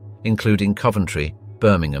cities, including Coventry,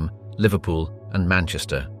 Birmingham, Liverpool and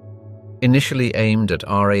Manchester. Initially aimed at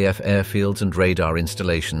RAF airfields and radar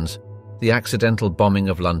installations, the accidental bombing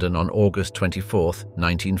of London on August 24,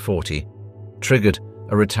 1940, triggered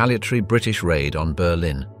a retaliatory British raid on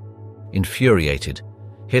Berlin. Infuriated,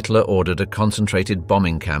 Hitler ordered a concentrated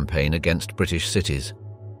bombing campaign against British cities.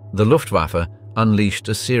 The Luftwaffe unleashed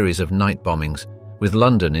a series of night bombings, with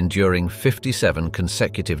London enduring 57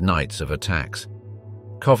 consecutive nights of attacks.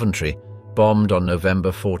 Coventry, bombed on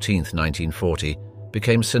November 14, 1940,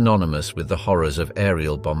 became synonymous with the horrors of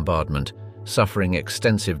aerial bombardment, suffering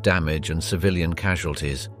extensive damage and civilian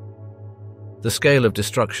casualties. The scale of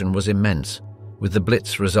destruction was immense, with the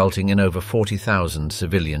Blitz resulting in over 40,000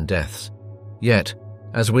 civilian deaths. Yet,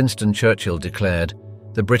 as Winston Churchill declared,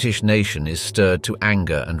 the British nation is stirred to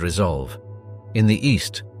anger and resolve. In the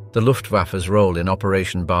East, the Luftwaffe's role in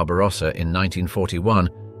Operation Barbarossa in 1941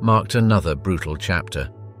 marked another brutal chapter.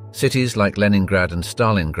 Cities like Leningrad and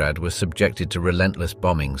Stalingrad were subjected to relentless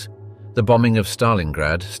bombings. The bombing of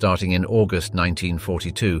Stalingrad, starting in August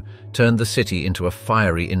 1942, turned the city into a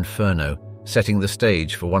fiery inferno, setting the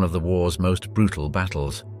stage for one of the war's most brutal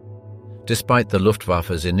battles. Despite the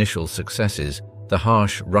Luftwaffe's initial successes, the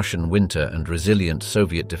harsh Russian winter and resilient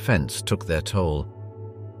Soviet defense took their toll.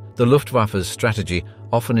 The Luftwaffe's strategy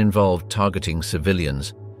often involved targeting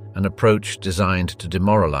civilians, an approach designed to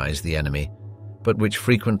demoralize the enemy, but which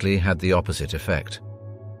frequently had the opposite effect.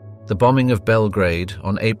 The bombing of Belgrade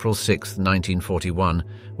on April 6, 1941,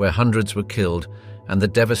 where hundreds were killed, and the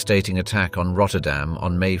devastating attack on Rotterdam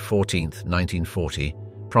on May 14, 1940,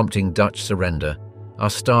 prompting Dutch surrender, are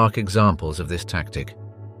stark examples of this tactic.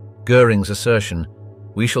 Göring's assertion,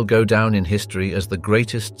 "We shall go down in history as the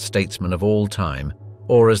greatest statesmen of all time,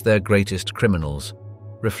 or as their greatest criminals,"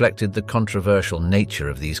 reflected the controversial nature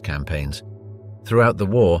of these campaigns. Throughout the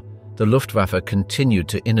war, the Luftwaffe continued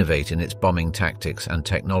to innovate in its bombing tactics and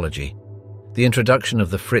technology. The introduction of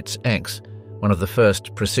the Fritz X, one of the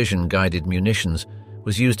first precision-guided munitions,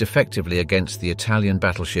 was used effectively against the Italian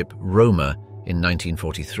battleship Roma in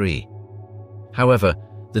 1943. However,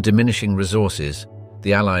 the diminishing resources,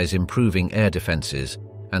 the Allies' improving air defenses,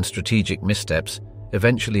 and strategic missteps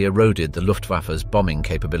eventually eroded the Luftwaffe's bombing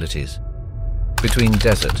capabilities. Between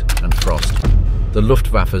desert and frost, the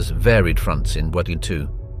Luftwaffe's varied fronts in World War II.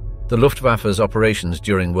 The Luftwaffe's operations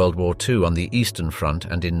during World War II on the Eastern Front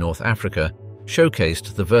and in North Africa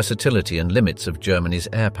showcased the versatility and limits of Germany's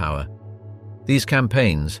air power. These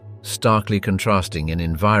campaigns, starkly contrasting in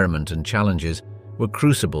environment and challenges, were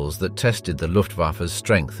crucibles that tested the Luftwaffe's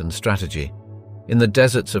strength and strategy. In the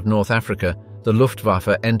deserts of North Africa, the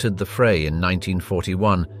Luftwaffe entered the fray in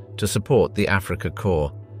 1941 to support the Afrika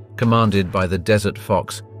Korps, commanded by the Desert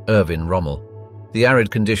Fox Erwin Rommel. The arid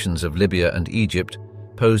conditions of Libya and Egypt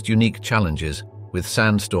posed unique challenges, with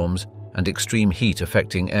sandstorms and extreme heat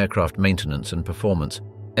affecting aircraft maintenance and performance.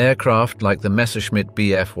 Aircraft like the Messerschmitt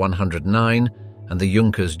Bf 109 and the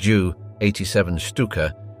Junkers Ju-87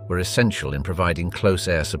 Stuka were essential in providing close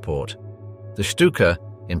air support. The Stuka,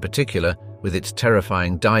 in particular, with its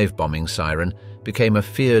terrifying dive-bombing siren, became a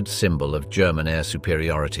feared symbol of German air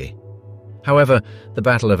superiority. However, the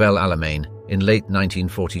Battle of El Alamein in late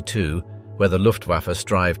 1942, where the Luftwaffe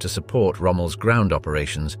strived to support Rommel's ground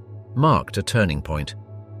operations, marked a turning point.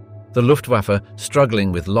 The Luftwaffe,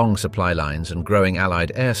 struggling with long supply lines and growing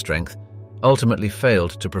Allied air strength, ultimately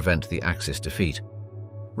failed to prevent the Axis defeat.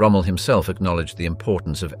 Rommel himself acknowledged the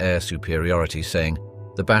importance of air superiority, saying,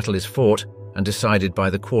 "The battle is fought and decided by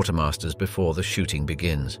the quartermasters before the shooting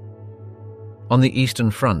begins." On the Eastern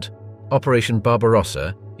Front, Operation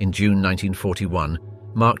Barbarossa in June 1941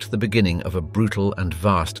 marked the beginning of a brutal and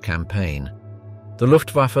vast campaign. The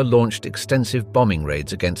Luftwaffe launched extensive bombing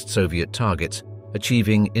raids against Soviet targets,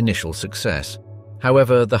 achieving initial success.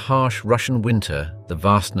 However, the harsh Russian winter, the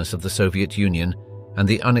vastness of the Soviet Union, and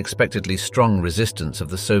the unexpectedly strong resistance of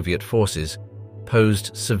the Soviet forces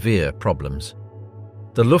posed severe problems.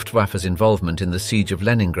 The Luftwaffe's involvement in the siege of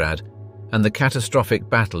Leningrad and the catastrophic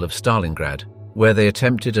Battle of Stalingrad, where they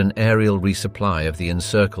attempted an aerial resupply of the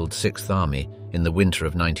encircled Sixth Army in the winter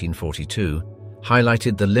of 1942,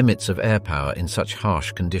 highlighted the limits of air power in such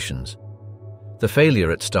harsh conditions. The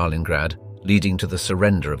failure at Stalingrad, leading to the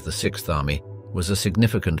surrender of the Sixth Army, was a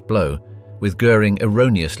significant blow, with Göring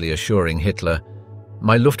erroneously assuring Hitler,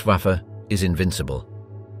 "My Luftwaffe is invincible."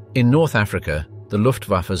 In North Africa, the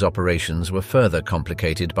Luftwaffe's operations were further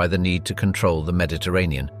complicated by the need to control the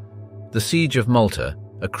Mediterranean. The siege of Malta,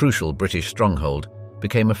 a crucial British stronghold,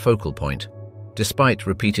 became a focal point. Despite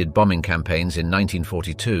repeated bombing campaigns in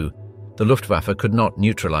 1942, the Luftwaffe could not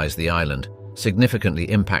neutralize the island, significantly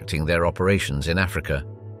impacting their operations in Africa.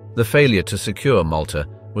 The failure to secure Malta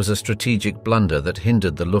was a strategic blunder that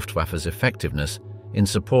hindered the Luftwaffe's effectiveness in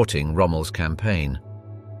supporting Rommel's campaign.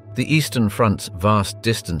 The Eastern Front's vast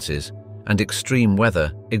distances and extreme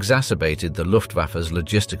weather exacerbated the Luftwaffe's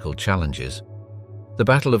logistical challenges. The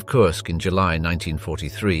Battle of Kursk in July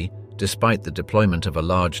 1943, despite the deployment of a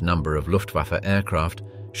large number of Luftwaffe aircraft,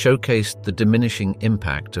 showcased the diminishing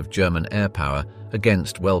impact of German air power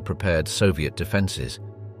against well-prepared Soviet defenses.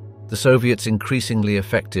 The Soviets' increasingly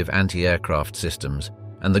effective anti-aircraft systems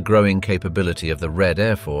and the growing capability of the Red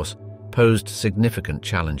Air Force posed significant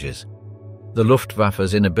challenges. The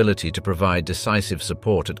Luftwaffe's inability to provide decisive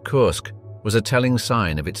support at Kursk was a telling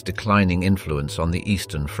sign of its declining influence on the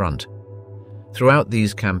Eastern Front. Throughout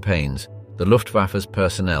these campaigns, the Luftwaffe's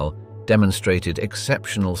personnel demonstrated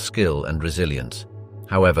exceptional skill and resilience.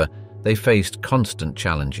 However, they faced constant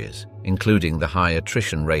challenges, including the high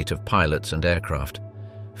attrition rate of pilots and aircraft.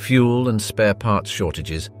 Fuel and spare parts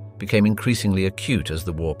shortages became increasingly acute as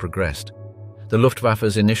the war progressed. The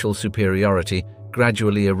Luftwaffe's initial superiority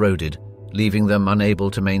gradually eroded, leaving them unable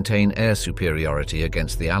to maintain air superiority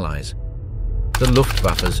against the Allies. The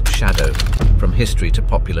Luftwaffe's shadow, from history to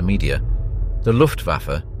popular media. The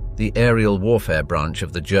Luftwaffe, the aerial warfare branch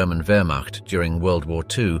of the German Wehrmacht during World War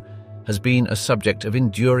II, has been a subject of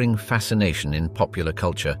enduring fascination in popular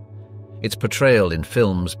culture. Its portrayal in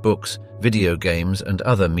films, books, video games, and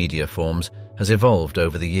other media forms has evolved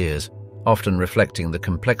over the years, often reflecting the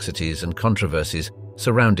complexities and controversies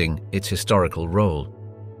surrounding its historical role.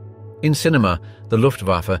 In cinema, the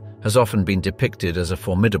Luftwaffe has often been depicted as a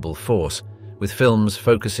formidable force, with films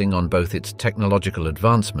focusing on both its technological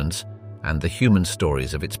advancements and the human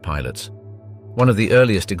stories of its pilots. One of the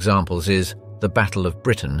earliest examples is The Battle of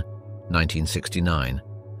Britain, 1969,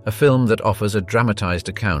 a film that offers a dramatized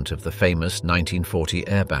account of the famous 1940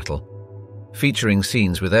 air battle. Featuring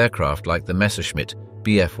scenes with aircraft like the Messerschmitt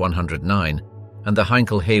Bf 109 and the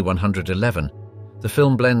Heinkel He 111, the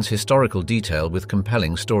film blends historical detail with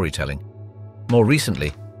compelling storytelling. More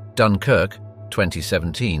recently, Dunkirk,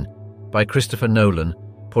 2017, by Christopher Nolan,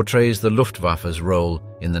 portrays the Luftwaffe's role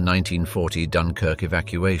in the 1940 Dunkirk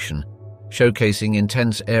evacuation, showcasing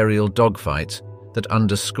intense aerial dogfights that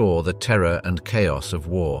underscore the terror and chaos of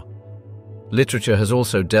war. Literature has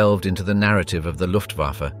also delved into the narrative of the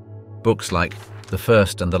Luftwaffe. Books like The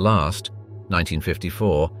First and the Last,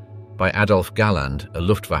 1954, by Adolf Galland, a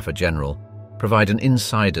Luftwaffe general, provide an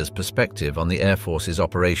insider's perspective on the Air Force's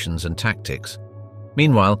operations and tactics.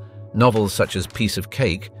 Meanwhile, novels such as Piece of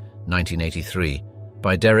Cake, 1983,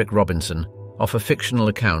 by Derek Robinson, offer fictional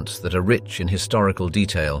accounts that are rich in historical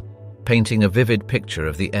detail, painting a vivid picture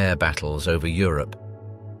of the air battles over Europe.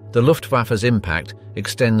 The Luftwaffe's impact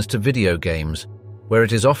extends to video games, where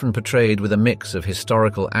it is often portrayed with a mix of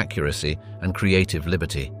historical accuracy and creative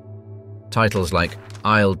liberty. Titles like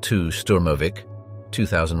Isle 2 Sturmovik,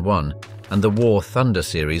 2001, and the War Thunder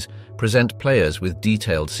series present players with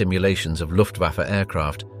detailed simulations of Luftwaffe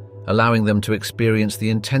aircraft, allowing them to experience the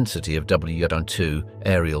intensity of WW2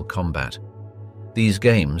 aerial combat. These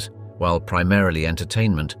games, while primarily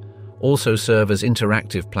entertainment, also serve as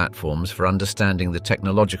interactive platforms for understanding the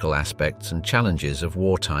technological aspects and challenges of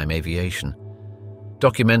wartime aviation.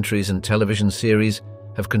 Documentaries and television series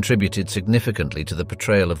have contributed significantly to the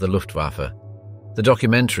portrayal of the Luftwaffe. The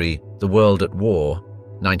documentary The World at War,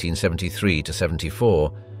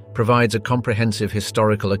 1973-74, provides a comprehensive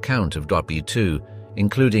historical account of W2,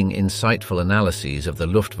 including insightful analyses of the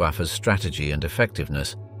Luftwaffe's strategy and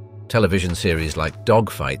effectiveness. Television series like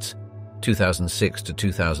Dogfights,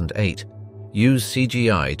 2006-2008, use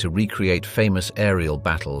CGI to recreate famous aerial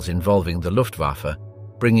battles involving the Luftwaffe,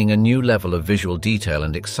 bringing a new level of visual detail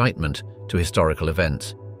and excitement to historical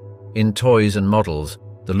events. In toys and models,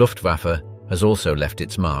 the Luftwaffe has also left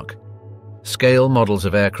its mark. Scale models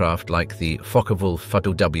of aircraft like the Focke-Wulf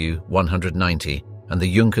W190 and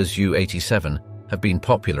the Junkers Ju-87 have been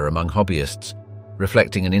popular among hobbyists,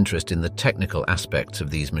 reflecting an interest in the technical aspects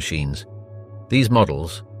of these machines. These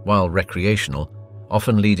models, while recreational,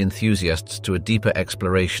 often lead enthusiasts to a deeper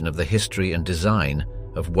exploration of the history and design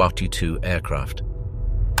of Wo-2 aircraft.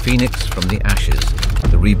 Phoenix from the ashes,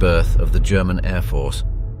 the rebirth of the German Air Force.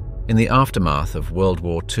 In the aftermath of World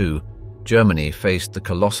War II, Germany faced the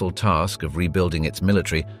colossal task of rebuilding its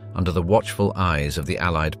military under the watchful eyes of the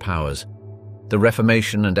Allied powers. The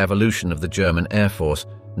reformation and evolution of the German Air Force,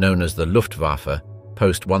 known as the Luftwaffe,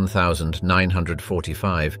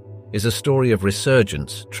 post-1945, is a story of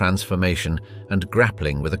resurgence, transformation, and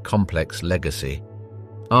grappling with a complex legacy.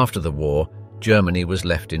 After the war, Germany was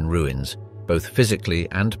left in ruins, both physically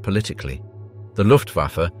and politically. The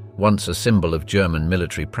Luftwaffe, once a symbol of German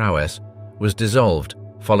military prowess, was dissolved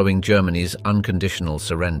following Germany's unconditional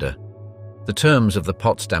surrender. The terms of the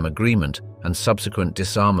Potsdam Agreement and subsequent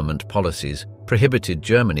disarmament policies prohibited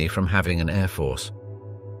Germany from having an air force.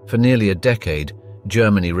 For nearly a decade,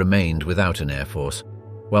 Germany remained without an air force,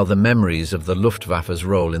 while the memories of the Luftwaffe's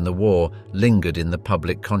role in the war lingered in the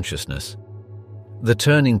public consciousness. The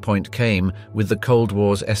turning point came with the Cold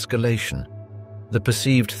War's escalation. The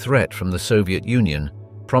perceived threat from the Soviet Union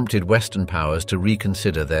prompted Western powers to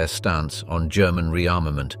reconsider their stance on German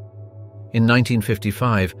rearmament. In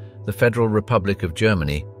 1955, the Federal Republic of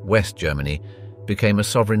Germany, West Germany, became a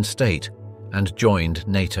sovereign state and joined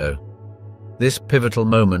NATO. This pivotal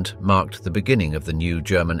moment marked the beginning of the new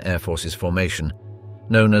German Air Force's formation,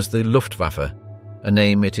 known as the Luftwaffe, a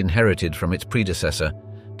name it inherited from its predecessor,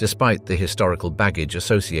 despite the historical baggage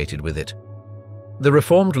associated with it. The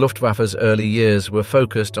reformed Luftwaffe's early years were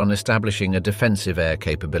focused on establishing a defensive air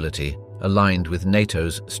capability aligned with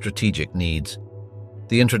NATO's strategic needs.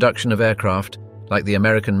 The introduction of aircraft, like the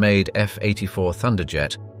American-made F-84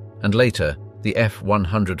 Thunderjet, and later the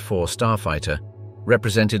F-104 Starfighter,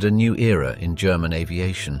 represented a new era in German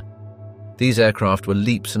aviation. These aircraft were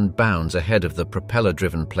leaps and bounds ahead of the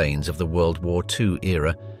propeller-driven planes of the World War II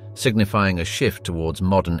era, signifying a shift towards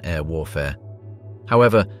modern air warfare.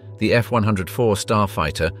 However, the F-104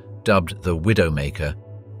 Starfighter, dubbed the Widowmaker,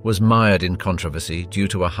 was mired in controversy due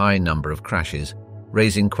to a high number of crashes,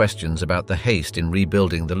 raising questions about the haste in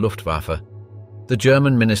rebuilding the Luftwaffe. The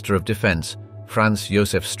German Minister of Defense, Franz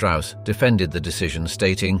Josef Strauss, defended the decision,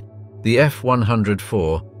 stating, "The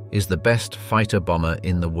F-104 is the best fighter bomber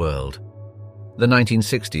in the world." The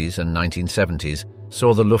 1960s and 1970s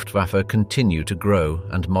saw the Luftwaffe continue to grow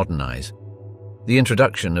and modernize. The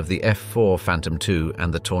introduction of the F-4 Phantom II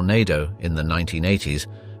and the Tornado in the 1980s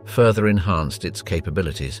further enhanced its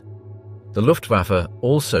capabilities. The Luftwaffe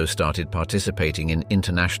also started participating in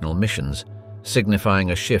international missions, signifying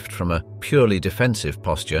a shift from a purely defensive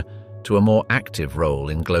posture to a more active role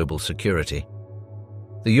in global security.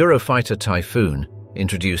 The Eurofighter Typhoon,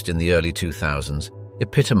 introduced in the early 2000s,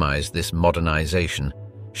 epitomized this modernization,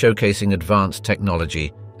 showcasing advanced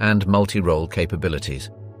technology and multi-role capabilities.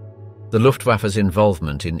 The Luftwaffe's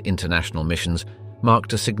involvement in international missions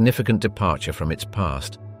marked a significant departure from its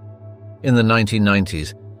past. In the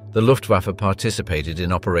 1990s, the Luftwaffe participated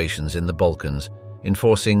in operations in the Balkans,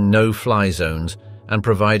 enforcing no-fly zones and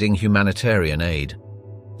providing humanitarian aid.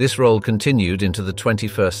 This role continued into the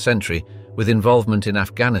 21st century with involvement in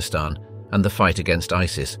Afghanistan and the fight against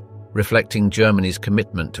ISIS, reflecting Germany's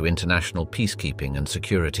commitment to international peacekeeping and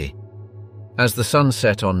security. As the sun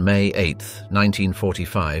set on May 8,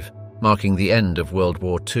 1945, marking the end of World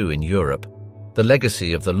War II in Europe, the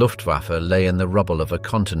legacy of the Luftwaffe lay in the rubble of a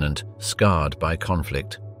continent scarred by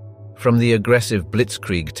conflict. From the aggressive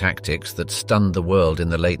blitzkrieg tactics that stunned the world in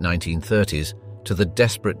the late 1930s to the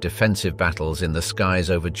desperate defensive battles in the skies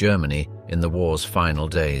over Germany in the war's final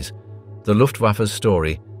days, the Luftwaffe's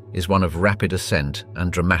story is one of rapid ascent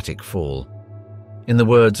and dramatic fall. In the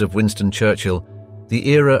words of Winston Churchill, the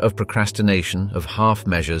era of procrastination, of half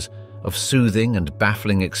measures, of soothing and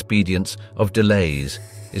baffling expedients, of delays,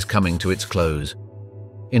 is coming to its close.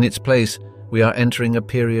 In its place, we are entering a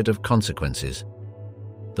period of consequences.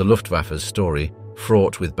 The Luftwaffe's story,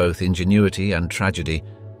 fraught with both ingenuity and tragedy,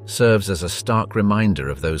 serves as a stark reminder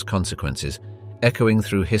of those consequences, echoing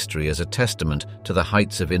through history as a testament to the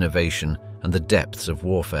heights of innovation and the depths of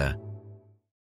warfare.